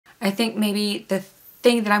I think maybe the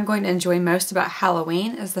thing that I'm going to enjoy most about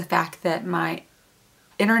Halloween is the fact that my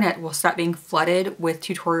internet will stop being flooded with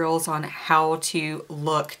tutorials on how to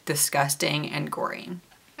look disgusting and gory.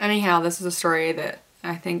 Anyhow, this is a story that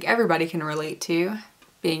I think everybody can relate to,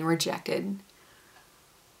 being rejected.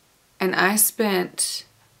 And I spent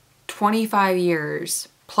 25 years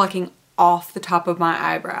plucking off the top of my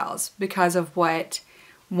eyebrows because of what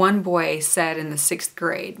one boy said in the 6th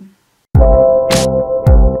grade.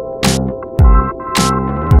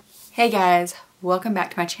 Hey guys, welcome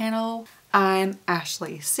back to my channel. I'm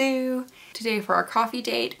Ashley Sue. Today for our coffee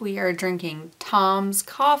date, we are drinking Tom's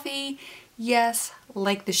coffee. Yes,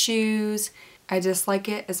 like the shoes. I dislike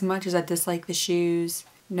it as much as I dislike the shoes.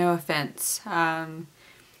 No offense.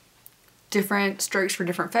 Different strokes for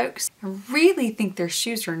different folks. I really think their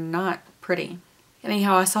shoes are not pretty.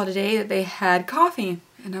 Anyhow, I saw today that they had coffee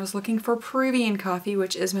and I was looking for Peruvian coffee,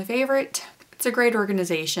 which is my favorite. It's a great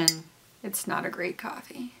organization. It's not a great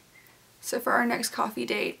coffee. So for our next coffee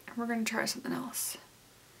date, we're gonna try something else.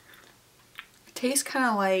 It tastes kind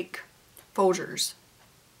of like Folgers.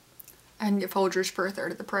 I can get Folgers for a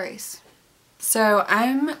third of the price. So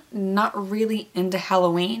I'm not really into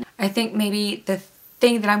Halloween. I think maybe the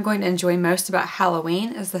thing that I'm going to enjoy most about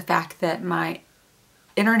Halloween is the fact that my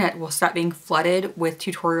internet will stop being flooded with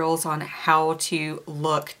tutorials on how to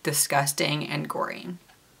look disgusting and gory.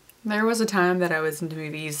 There was a time that I was into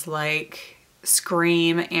movies like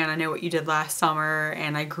Scream and I Know What You Did Last Summer,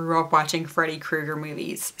 and I grew up watching Freddy Krueger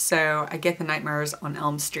movies, so I get the Nightmares on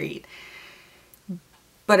Elm Street.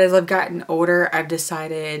 But as I've gotten older, I've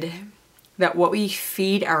decided that what we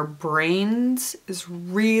feed our brains is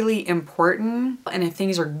really important, and if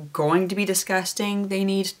things are going to be disgusting, they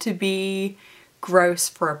need to be gross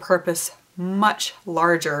for a purpose much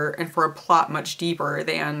larger and for a plot much deeper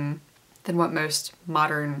than what most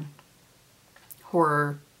modern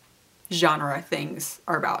horror genre things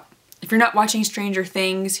are about. If you're not watching Stranger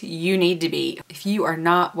Things, you need to be. If you are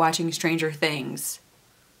not watching Stranger Things,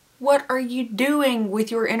 what are you doing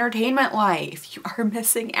with your entertainment life? You are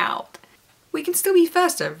missing out. We can still be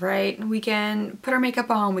festive, right? We can put our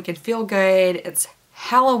makeup on, we can feel good, it's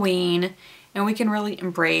Halloween, and we can really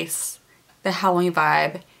embrace the Halloween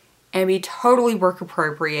vibe and be totally work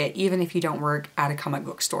appropriate even if you don't work at a comic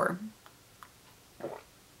book store.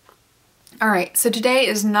 Alright, so today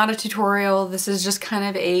is not a tutorial. This is just kind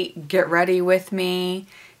of a get ready with me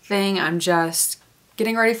thing. I'm just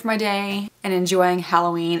getting ready for my day and enjoying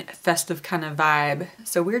Halloween festive kind of vibe.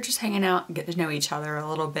 So we're just hanging out, getting to know each other a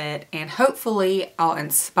little bit, and hopefully I'll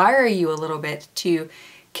inspire you a little bit to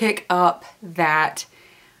kick up that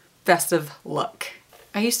festive look.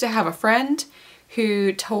 I used to have a friend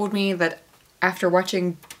who told me that after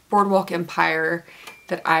watching Boardwalk Empire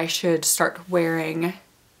that I should start wearing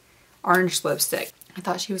orange lipstick. I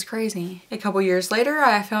thought she was crazy. A couple years later,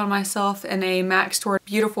 I found myself in a MAC store.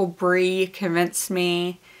 Beautiful Brie convinced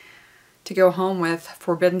me to go home with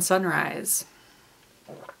Forbidden Sunrise.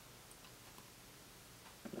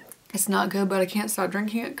 It's not good, but I can't stop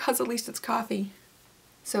drinking it because at least it's coffee.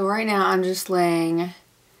 So right now I'm just laying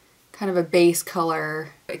kind of a base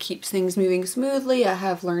color. It keeps things moving smoothly. I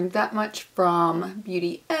have learned that much from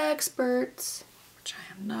beauty experts, which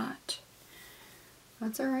I am not.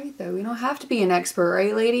 That's alright though. We don't have to be an expert,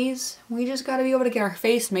 right ladies? We just gotta be able to get our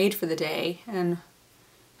face made for the day and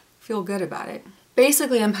feel good about it.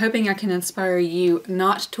 Basically, I'm hoping I can inspire you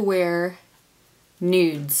not to wear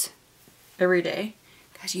nudes every day.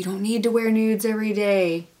 Because you don't need to wear nudes every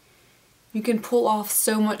day. You can pull off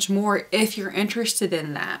so much more if you're interested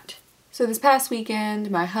in that. So this past weekend,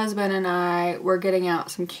 my husband and I were getting out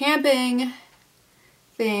some camping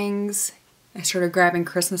things. I started grabbing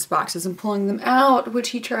Christmas boxes and pulling them out, which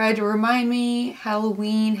he tried to remind me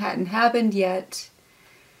Halloween hadn't happened yet.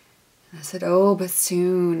 And I said, oh, but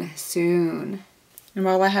soon, soon. And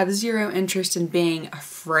while I have zero interest in being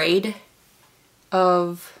afraid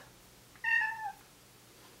of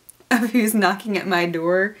who's knocking at my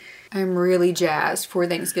door, I'm really jazzed for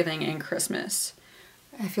Thanksgiving and Christmas.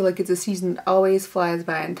 I feel like it's a season that always flies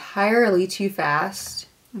by entirely too fast.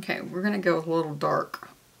 Okay, we're gonna go a little dark.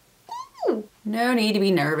 No need to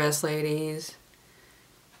be nervous, ladies.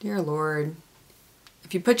 Dear Lord.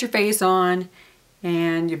 If you put your face on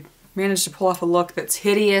and you manage to pull off a look that's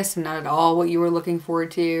hideous and not at all what you were looking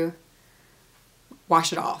forward to,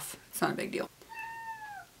 wash it off. It's not a big deal.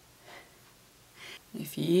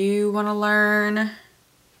 If you want to learn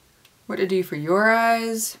what to do for your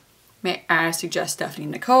eyes, may I suggest Stephanie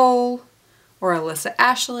Nicole or Alyssa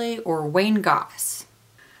Ashley or Wayne Goss.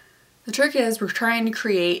 The trick is we're trying to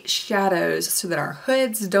create shadows so that our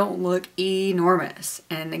hoods don't look enormous.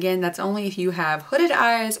 And again, that's only if you have hooded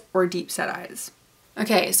eyes or deep set eyes.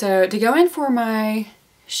 Okay, so to go in for my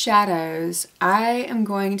shadows, I am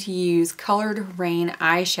going to use Colored Raine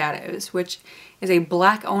eyeshadows, which is a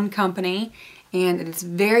Black owned company, and it is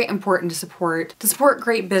very important to support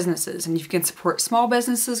great businesses. And if you can support small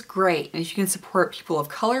businesses, great. And if you can support people of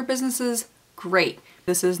color businesses, great.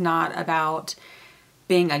 This is not about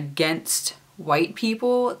being against white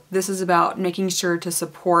people. This is about making sure to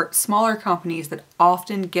support smaller companies that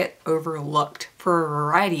often get overlooked for a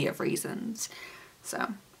variety of reasons.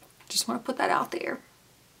 So just want to put that out there.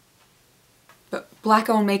 But Black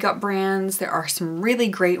owned makeup brands, there are some really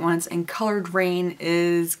great ones, and Colored Raine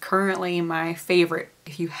is currently my favorite.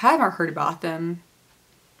 If you haven't heard about them,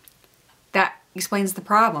 that explains the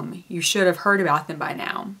problem. You should have heard about them by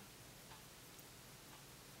now.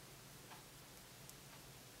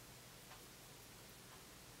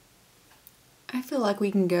 I feel like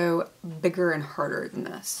we can go bigger and harder than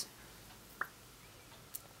this.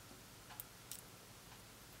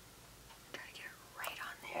 Try to get it right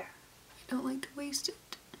on there. I don't like to waste it.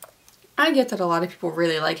 I get that a lot of people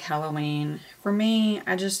really like Halloween. For me,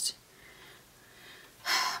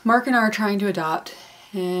 Mark and I are trying to adopt,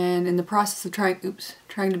 and in the process of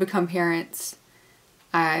trying to become parents,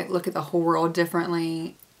 I look at the whole world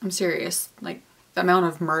differently. I'm serious. Like, the amount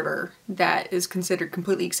of murder that is considered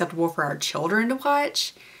completely acceptable for our children to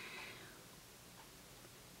watch.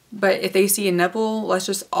 But if they see a nipple, let's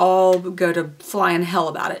just all go to flying hell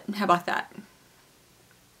about it. How about that?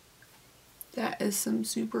 That is some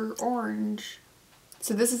super orange.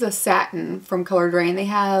 So this is a satin from Colored Raine. They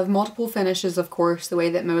have multiple finishes, of course, the way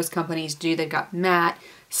that most companies do. They've got matte,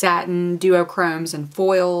 satin, duochromes, and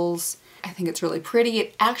foils. I think it's really pretty.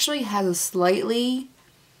 It actually has a slightly,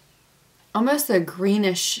 almost a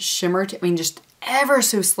greenish shimmer to it. I mean, just ever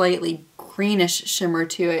so slightly greenish shimmer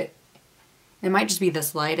to it. It might just be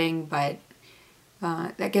this lighting, but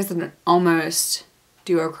that gives it an almost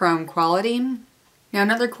duochrome quality. Now,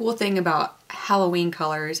 another cool thing about Halloween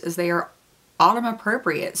colors is they are autumn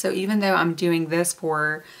appropriate. So even though I'm doing this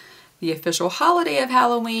for the official holiday of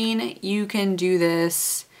Halloween, you can do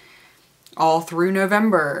this all through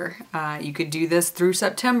November. You could do this through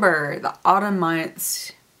September, the autumn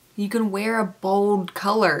months. You can wear a bold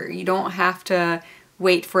color. You don't have to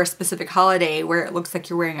wait for a specific holiday where it looks like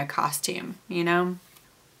you're wearing a costume, you know?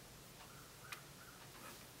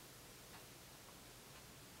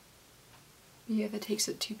 Yeah, that takes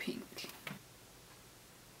it too pink.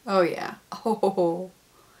 Oh yeah. Oh.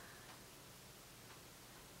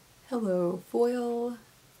 Hello, foil.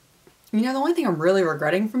 You know, the only thing I'm really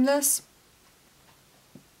regretting from this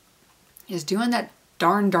is doing that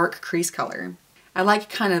darn dark crease color. I like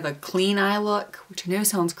kind of a clean eye look, which I know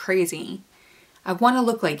sounds crazy. I want to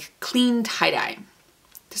look like clean tie-dye.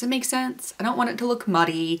 Does it make sense? I don't want it to look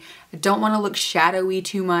muddy. I don't want to look shadowy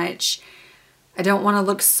too much. I don't want to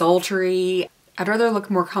look sultry. I'd rather look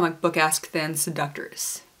more comic book-esque than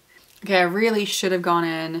seductress. Okay, I really should have gone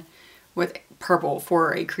in with purple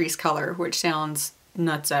for a crease color, which sounds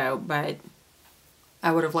nutso, but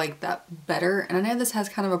I would have liked that better. And I know this has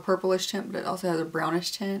kind of a purplish tint, but it also has a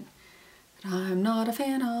brownish tint that I'm not a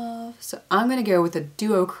fan of. So I'm gonna go with a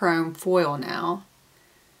duochrome foil now.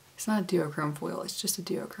 It's not a duochrome foil, it's just a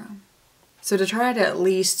duochrome. So to try to at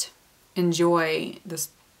least enjoy this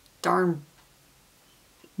darn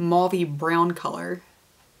mauvey brown color.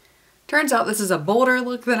 Turns out this is a bolder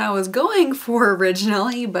look than I was going for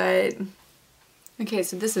originally, but okay,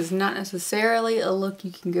 so this is not necessarily a look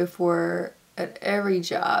you can go for at every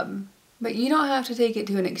job, but you don't have to take it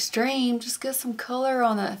to an extreme. Just get some color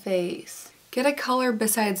on that face. Get a color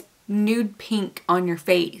besides nude pink on your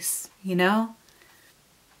face, you know?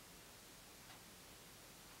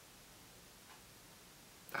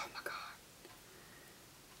 Oh my God.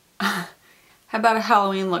 How about a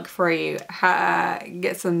Halloween look for you?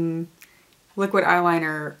 Get some liquid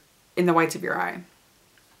eyeliner in the whites of your eye.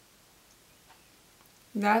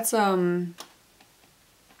 That's not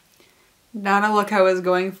a look I was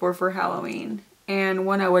going for Halloween, and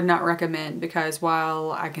one I would not recommend, because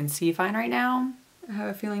while I can see fine right now, I have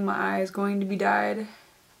a feeling my eye is going to be dyed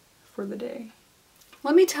for the day.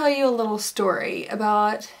 Let me tell you a little story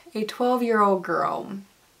about a 12-year-old girl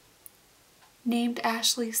named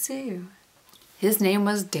Ashley Sue. His name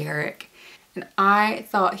was Derek, and I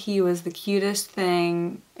thought he was the cutest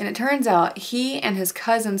thing. And it turns out he and his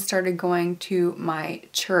cousin started going to my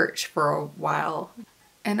church for a while.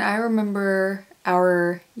 And I remember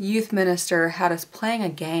our youth minister had us playing a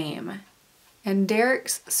game. And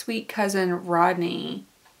Derek's sweet cousin Rodney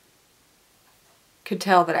could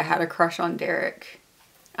tell that I had a crush on Derek.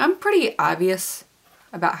 I'm pretty obvious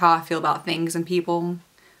about how I feel about things and people,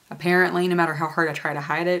 apparently, no matter how hard I try to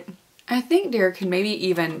hide it. I think Derek had maybe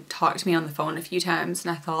even talked to me on the phone a few times,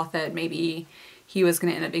 and I thought that maybe he was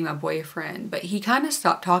going to end up being my boyfriend, but he kind of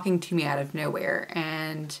stopped talking to me out of nowhere.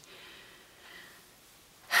 And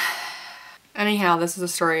anyhow, this is a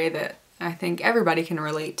story that I think everybody can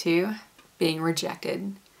relate to, being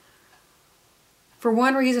rejected. For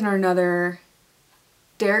one reason or another,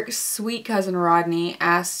 Derek's sweet cousin Rodney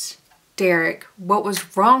asked Derek what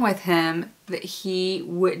was wrong with him that he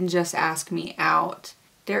wouldn't just ask me out.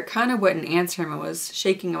 Derek kind of wouldn't answer him and was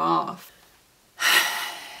shaking him off.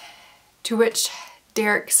 To which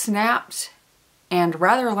Derek snapped and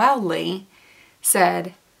rather loudly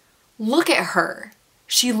said, "Look at her.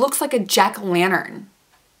 She looks like a jack-o'-lantern."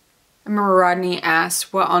 I remember Rodney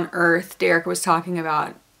asked what on earth Derek was talking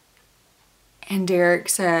about. And Derek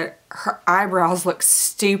said, "Her eyebrows look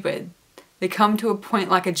stupid. They come to a point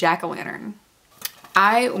like a jack-o'-lantern."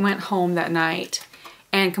 I went home that night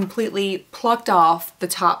and completely plucked off the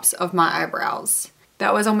tops of my eyebrows.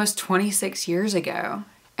 That was almost 26 years ago.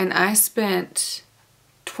 And I spent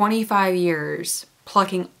 25 years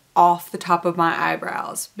plucking off the top of my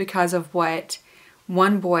eyebrows because of what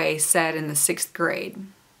one boy said in the 6th grade.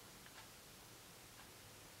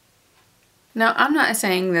 Now, I'm not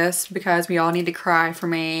saying this because we all need to cry for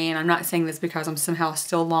me, and I'm not saying this because I'm somehow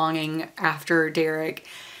still longing after Derek.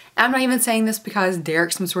 I'm not even saying this because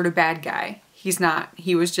Derek's some sort of bad guy. He's not.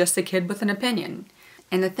 He was just a kid with an opinion.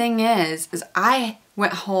 And the thing is I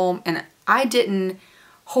went home and I didn't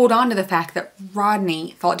hold on to the fact that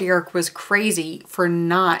Rodney thought Derek was crazy for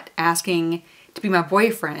not asking to be my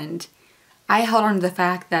boyfriend. I held on to the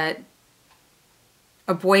fact that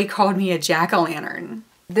a boy called me a jack-o'-lantern.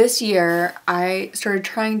 This year, I started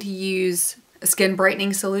trying to use a skin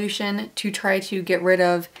brightening solution to try to get rid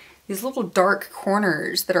of these little dark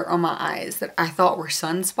corners that are on my eyes that I thought were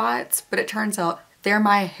sunspots, but it turns out they're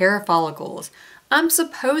my hair follicles. I'm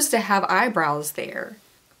supposed to have eyebrows there.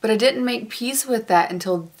 But I didn't make peace with that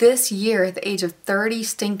until this year at the age of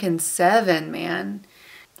 30-stinking-7, man.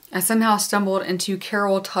 I somehow stumbled into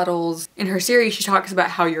Carol Tuttle's, in her series she talks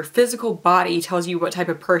about how your physical body tells you what type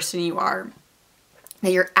of person you are.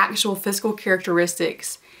 That your actual physical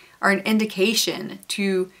characteristics are an indication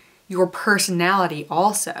to your personality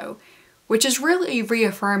also, which is really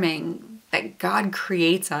reaffirming that God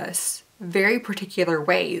creates us very particular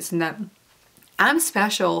ways and that I'm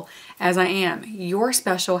special as I am. You're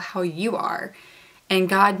special how you are. And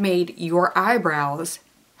God made your eyebrows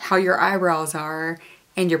how your eyebrows are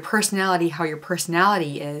and your personality how your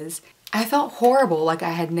personality is. I felt horrible, like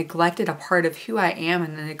I had neglected a part of who I am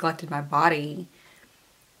and then neglected my body.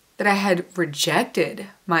 That I had rejected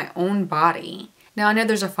my own body. Now I know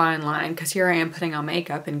there's a fine line because here I am putting on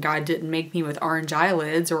makeup and God didn't make me with orange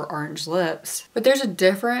eyelids or orange lips. But there's a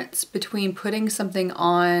difference between putting something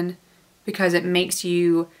on because it makes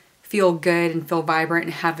you feel good and feel vibrant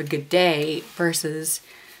and have a good day versus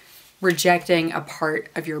rejecting a part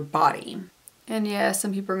of your body. And yeah,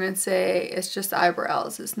 some people are going to say it's just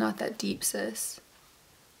eyebrows. It's not that deep, sis.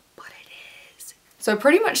 So I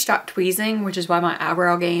pretty much stopped tweezing, which is why my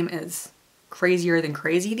eyebrow game is crazier than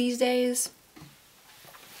crazy these days.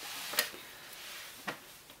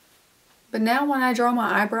 But now when I draw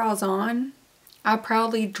my eyebrows on, I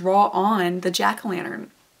proudly draw on the jack-o'-lantern.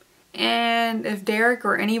 And if Derek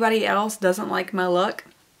or anybody else doesn't like my look,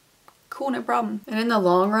 cool, no problem. And in the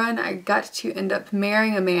long run, I got to end up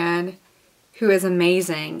marrying a man who is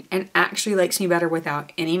amazing and actually likes me better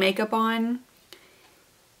without any makeup on.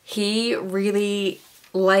 He really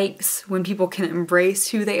likes when people can embrace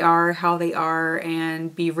who they are, how they are,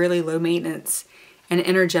 and be really low maintenance and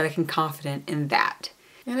energetic and confident in that.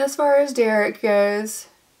 And as far as Derek goes,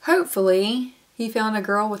 hopefully he found a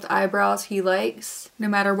girl with eyebrows he likes. No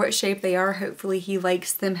matter what shape they are, hopefully he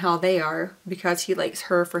likes them how they are because he likes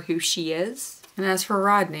her for who she is. And as for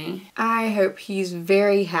Rodney, I hope he's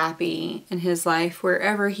very happy in his life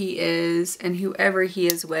wherever he is and whoever he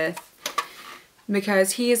is with.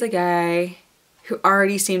 Because he is a guy who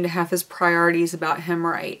already seemed to have his priorities about him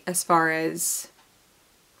right as far as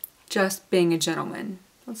just being a gentleman.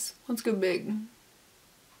 Let's go big.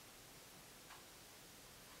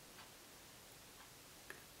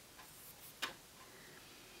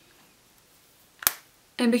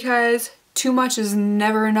 And because too much is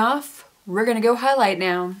never enough, we're gonna go highlight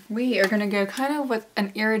now. We are gonna go kind of with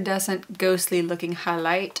an iridescent, ghostly looking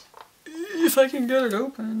highlight. If I can get it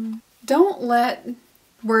open. Don't let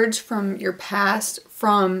words from your past,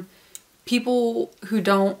 from people who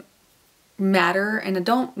don't matter, and I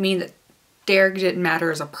don't mean that Derek didn't matter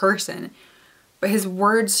as a person, But his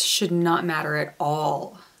words should not matter at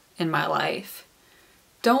all in my life.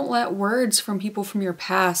 Don't let words from people from your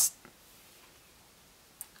past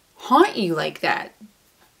haunt you like that.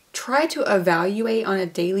 Try to evaluate on a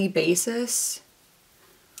daily basis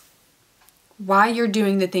why you're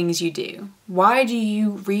doing the things you do. Why do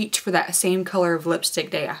you reach for that same color of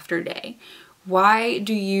lipstick day after day? Why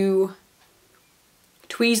do you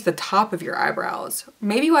tweeze the top of your eyebrows?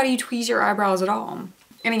 Maybe why do you tweeze your eyebrows at all?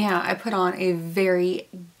 Anyhow, I put on a very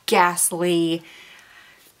ghastly,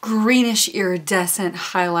 greenish iridescent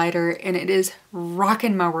highlighter, and it is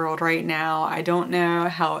rocking my world right now. I don't know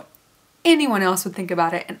how anyone else would think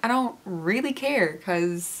about it, and I don't really care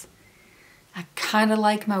because I kind of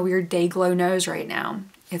like my weird day glow nose right now.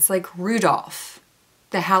 It's like Rudolph,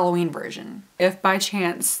 the Halloween version. If by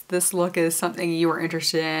chance this look is something you are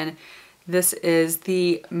interested in, this is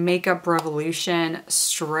the Makeup Revolution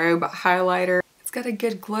Strobe Highlighter. It's got a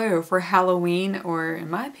good glow for Halloween, or in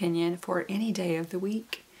my opinion, for any day of the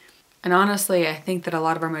week. And honestly, I think that a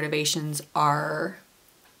lot of our motivations are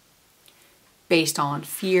based on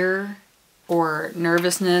fear or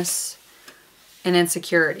nervousness and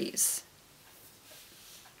insecurities.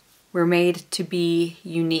 We're made to be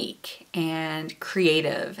unique and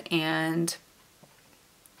creative, and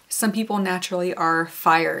some people naturally are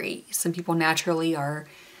fiery. Some people naturally are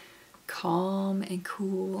calm and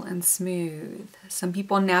cool and smooth. Some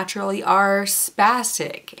people naturally are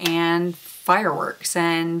spastic and fireworks.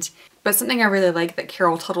 But something I really like that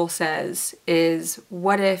Carol Tuttle says is,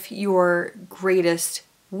 what if your greatest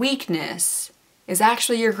weakness is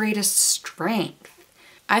actually your greatest strength?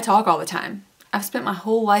 I talk all the time. I've spent my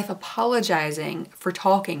whole life apologizing for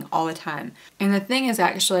talking all the time. And the thing is,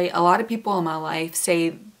 actually, a lot of people in my life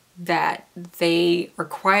say that they are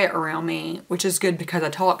quiet around me, which is good because I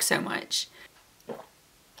talk so much. I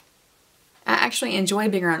actually enjoy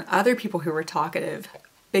being around other people who are talkative,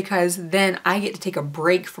 because then I get to take a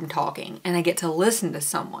break from talking and I get to listen to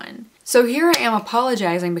someone. So here I am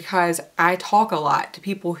apologizing because I talk a lot to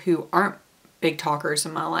people who aren't big talkers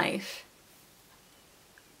in my life.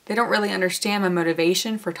 They don't really understand my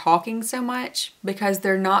motivation for talking so much because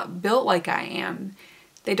they're not built like I am.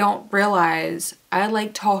 They don't realize I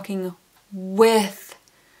like talking with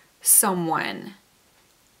someone.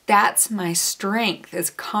 That's my strength, is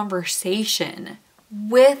conversation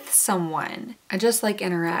with someone. I just like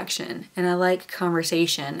interaction, and I like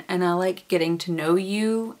conversation, and I like getting to know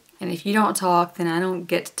you. And if you don't talk, then I don't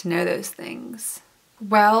get to know those things.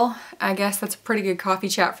 Well, I guess that's a pretty good coffee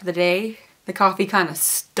chat for the day. The coffee kind of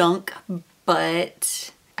stunk,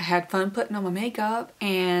 but I had fun putting on my makeup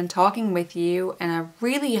and talking with you, and I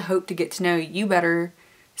really hope to get to know you better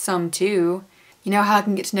some too. You know how I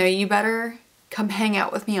can get to know you better? Come hang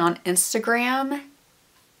out with me on Instagram,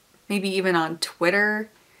 maybe even on Twitter.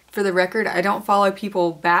 For the record, I don't follow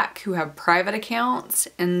people back who have private accounts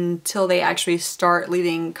until they actually start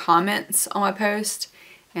leaving comments on my post,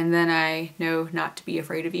 and then I know not to be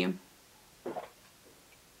afraid of you.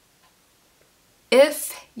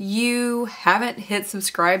 If you haven't hit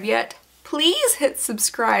subscribe yet, please hit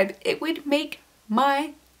subscribe. It would make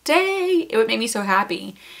my day. It would make me so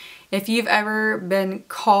happy. If you've ever been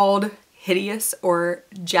called hideous or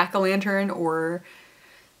jack-o'-lantern or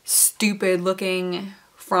stupid looking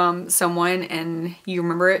from someone and you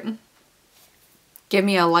remember it, give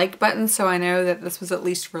me a like button so I know that this was at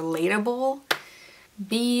least relatable.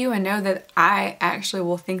 Be you and know that I actually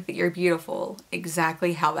will think that you're beautiful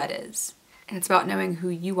exactly how that is. And it's about knowing who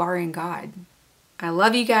you are in God. I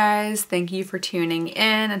love you guys. Thank you for tuning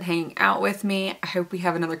in and hanging out with me. I hope we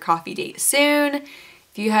have another coffee date soon.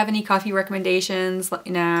 If you have any coffee recommendations, let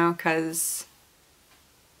me know, because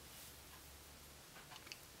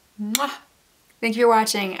thank you for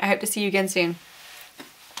watching. I hope to see you again soon.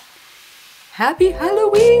 Happy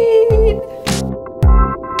Halloween!